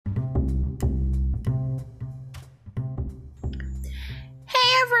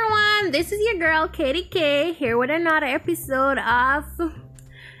everyone, this is your girl Katie K here with another episode of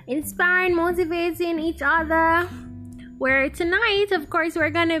Inspiring, Motivating Each Other, where tonight, of course, we're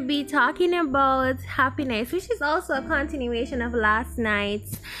gonna be talking about happiness, which is also a continuation of last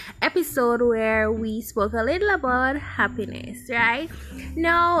night's episode where we spoke a little about happiness, right?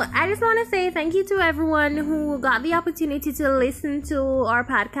 Now, I just want to say thank you to everyone who got the opportunity to listen to our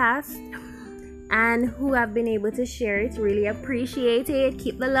podcast and who have been able to share it. Really appreciate it.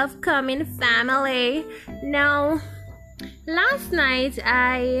 Keep the love coming, family. Now, last night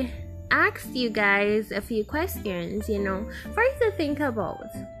I asked you guys a few questions, for you to think about.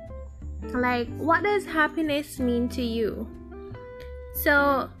 Like, what does happiness mean to you?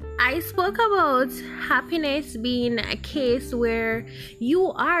 So I spoke about happiness being a case where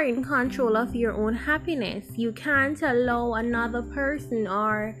you are in control of your own happiness. You can't allow another person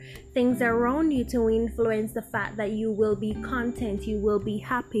or things around you to influence the fact that you will be content, you will be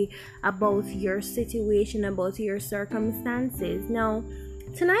happy about your situation, about your circumstances. Now,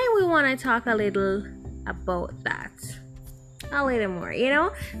 tonight we want to talk a little about that. A little more,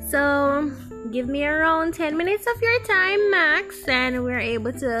 So give me around 10 minutes of your time max and we're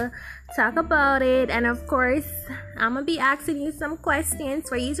able to talk about it. And of course, I'm gonna be asking you some questions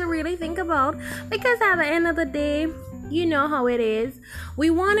for you to really think about, because at the end of the day, you know how it is. We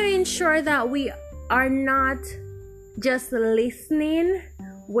want to ensure that we are not just listening,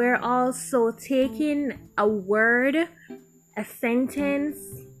 we're also taking a word, a sentence,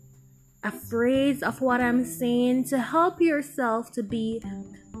 a phrase of what I'm saying to help yourself to be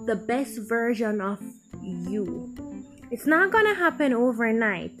the best version of you. It's not gonna happen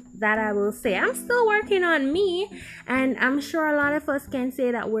overnight, that I will say. I'm still working on me, and I'm sure a lot of us can say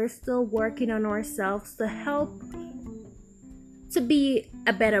that we're still working on ourselves to help to be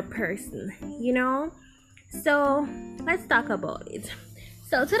a better person, So let's talk about it.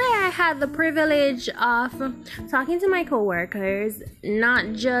 So today I had the privilege of talking to my coworkers,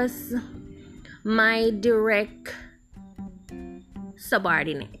 not just my direct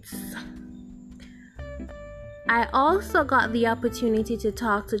subordinates. I also got the opportunity to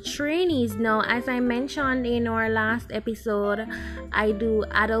talk to trainees. Now, as I mentioned in our last episode, I do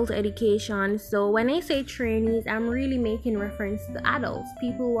adult education. So when I say trainees, I'm really making reference to adults,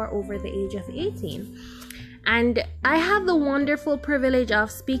 people who are over the age of 18. And I have the wonderful privilege of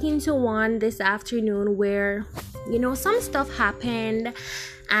speaking to one this afternoon where, some stuff happened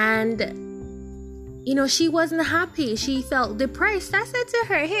and, she wasn't happy. She felt depressed. I said to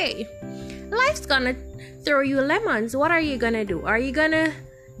her, hey, life's gonna throw you lemons. What are you gonna do? Are you gonna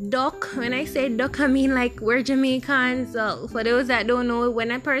duck? When I say duck, I mean like we're Jamaicans. So for those that don't know, when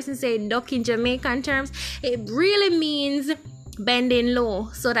a person say duck in Jamaican terms, it really means bending low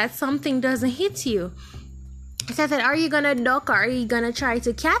so that something doesn't hit you. So I said, are you gonna duck or are you gonna try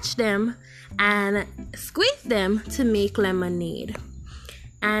to catch them and squeeze them to make lemonade?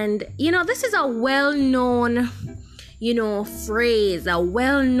 And this is a well-known phrase, a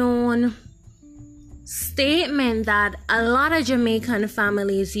well-known statement that a lot of Jamaican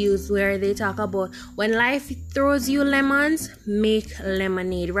families use, where they talk about when life throws you lemons, make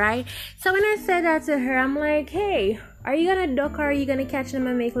lemonade, right? So when I said that to her, I'm like, hey, are you gonna duck or are you gonna catch them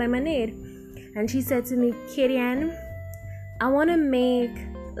and make lemonade? And she said to me, Katie Ann, I want to make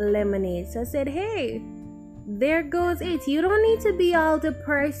lemonade. So I said, hey, there goes it. You don't need to be all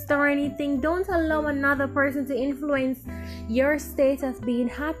depressed or anything. Don't allow another person to influence your state of being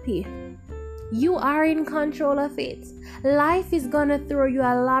happy. You are in control of it. Life is going to throw you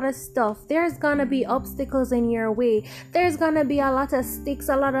a lot of stuff. There's going to be obstacles in your way. There's going to be a lot of sticks,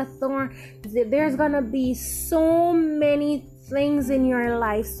 a lot of thorns. There's going to be so many things in your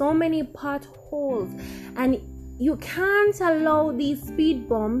life, so many potholes, and you can't allow these speed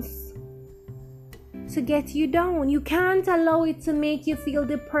bumps to get you down. You can't allow it to make you feel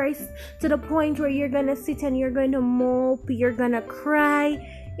depressed to the point where you're gonna sit and you're gonna mope, you're gonna cry.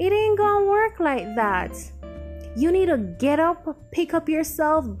 It ain't gonna work like that. You need to get up, pick up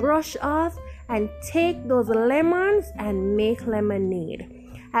yourself, brush off, and take those lemons and make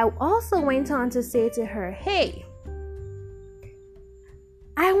lemonade. I also went on to say to her, hey,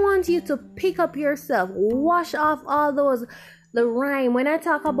 I want you to pick up yourself, wash off all the rhyme. When I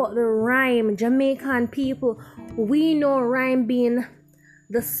talk about the rhyme, Jamaican people, we know rhyme being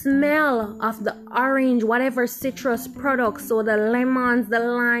the smell of the orange, whatever citrus products, so the lemons, the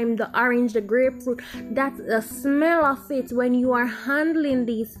lime, the orange, the grapefruit, that's the smell of it when you are handling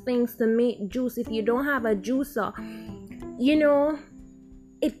these things to make juice. If you don't have a juicer,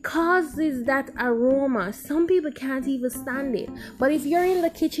 it causes that aroma. Some people can't even stand it. But if you're in the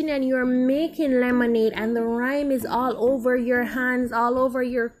kitchen and you're making lemonade and the rime is all over your hands, all over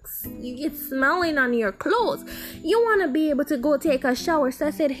it's smelling on your clothes, you want to be able to go take a shower. So I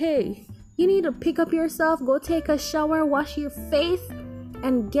said, hey, you need to pick up yourself, go take a shower, wash your face,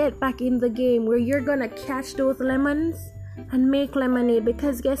 and get back in the game where you're gonna catch those lemons and make lemonade.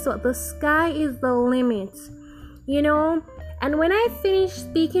 Because guess what? The sky is the limit, you know? And when I finished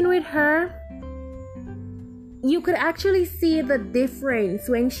speaking with her, you could actually see the difference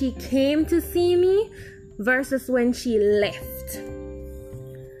when she came to see me versus when she left.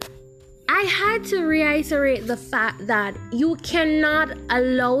 I had to reiterate the fact that you cannot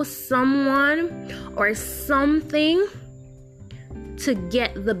allow someone or something to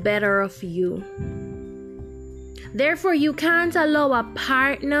get the better of you. Therefore, you can't allow a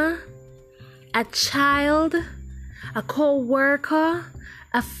partner, a child, a co-worker,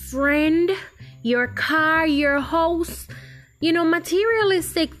 a friend, your car, your house,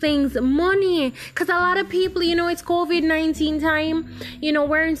 materialistic things, money. Because a lot of people, it's COVID-19 time,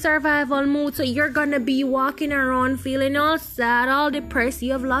 we're in survival mode. So you're going to be walking around feeling all sad, all depressed.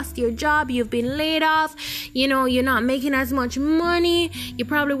 You have lost your job. You've been laid off. You're not making as much money. You're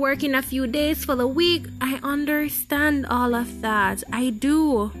probably working a few days for the week. I understand all of that. I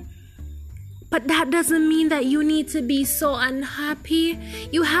do. But that doesn't mean that you need to be so unhappy.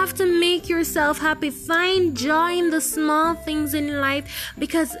 You have to make yourself happy. Find joy in the small things in life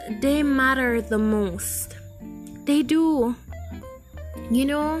because they matter the most. They do.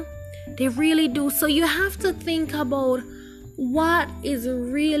 They really do. So you have to think about what is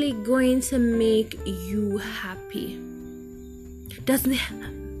really going to make you happy. Does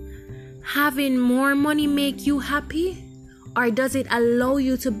having more money make you happy? Or does it allow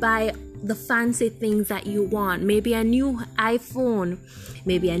you to buy the fancy things that you want? Maybe a new iPhone,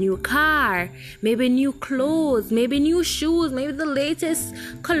 maybe a new car, maybe new clothes, maybe new shoes, maybe the latest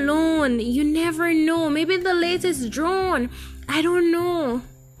cologne. You never know. Maybe the latest drone. I don't know.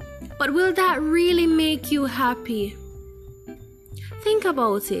 But will that really make you happy? Think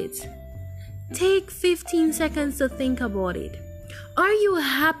about it. Take 15 seconds to think about it. Are you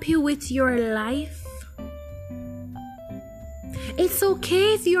happy with your life? It's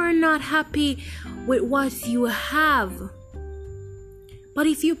okay if you're not happy with what you have. But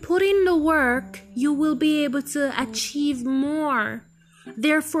if you put in the work, you will be able to achieve more.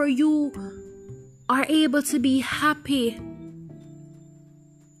 Therefore, you are able to be happy.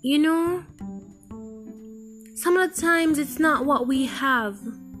 Some of the times it's not what we have.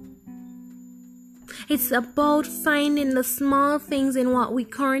 It's about finding the small things in what we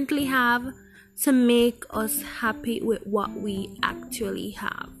currently have to make us happy with what we actually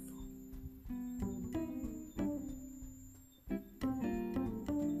have.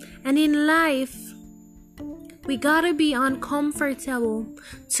 And in life, we gotta be uncomfortable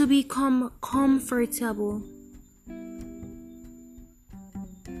to become comfortable.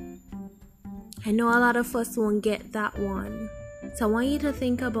 I know a lot of us won't get that one. So I want you to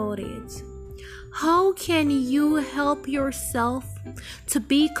think about it. How can you help yourself to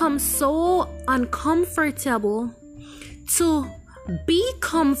become so uncomfortable to be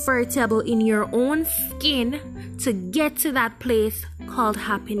comfortable in your own skin to get to that place called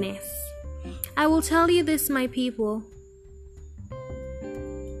happiness? I will tell you this, my people.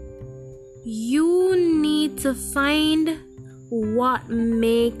 You need to find what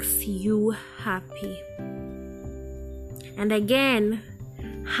makes you happy. And again,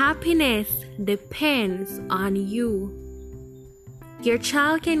 happiness depends on you. Your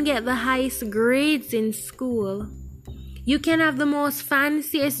child can get the highest grades in school. You can have the most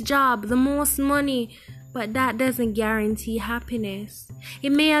fanciest job, the most money, but that doesn't guarantee happiness.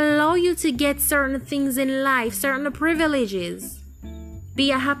 It may allow you to get certain things in life, certain privileges.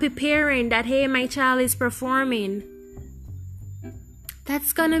 Be a happy parent that, hey, my child is performing.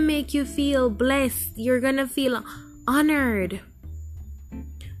 That's gonna make you feel blessed. You're gonna feel honored.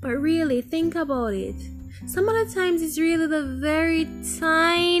 But really, think about it. Some of the times it's really the very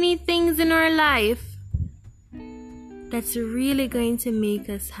tiny things in our life that's really going to make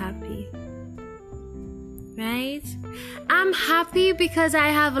us happy. Right? I'm happy because I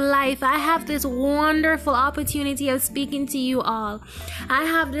have life. I have this wonderful opportunity of speaking to you all. I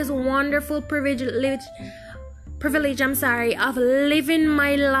have this wonderful privilege of living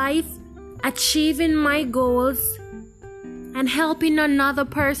my life, achieving my goals, and helping another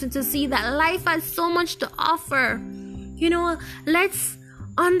person to see that life has so much to offer. Let's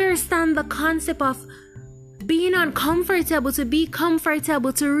understand the concept of being uncomfortable to be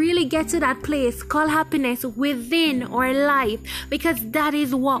comfortable, to really get to that place called happiness within our life, because that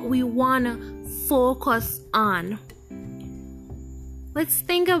is what we want to focus on. Let's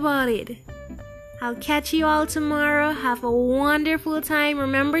think about it. I'll catch you all tomorrow. Have a wonderful time.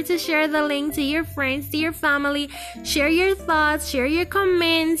 Remember to share the link to your friends, to your family. Share your thoughts, share your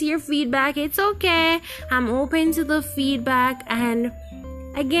comments, your feedback. It's okay. I'm open to the feedback. And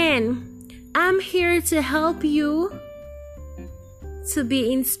again, I'm here to help you to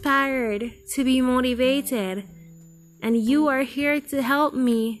be inspired, to be motivated. And you are here to help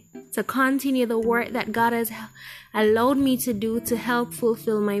me to continue the work that God has allowed me to do to help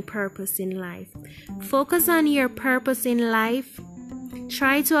fulfill my purpose in life. Focus on your purpose in life.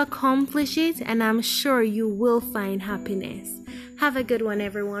 Try to accomplish it, and I'm sure you will find happiness. Have a good one,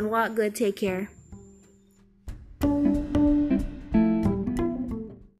 everyone. Walk good. Take care.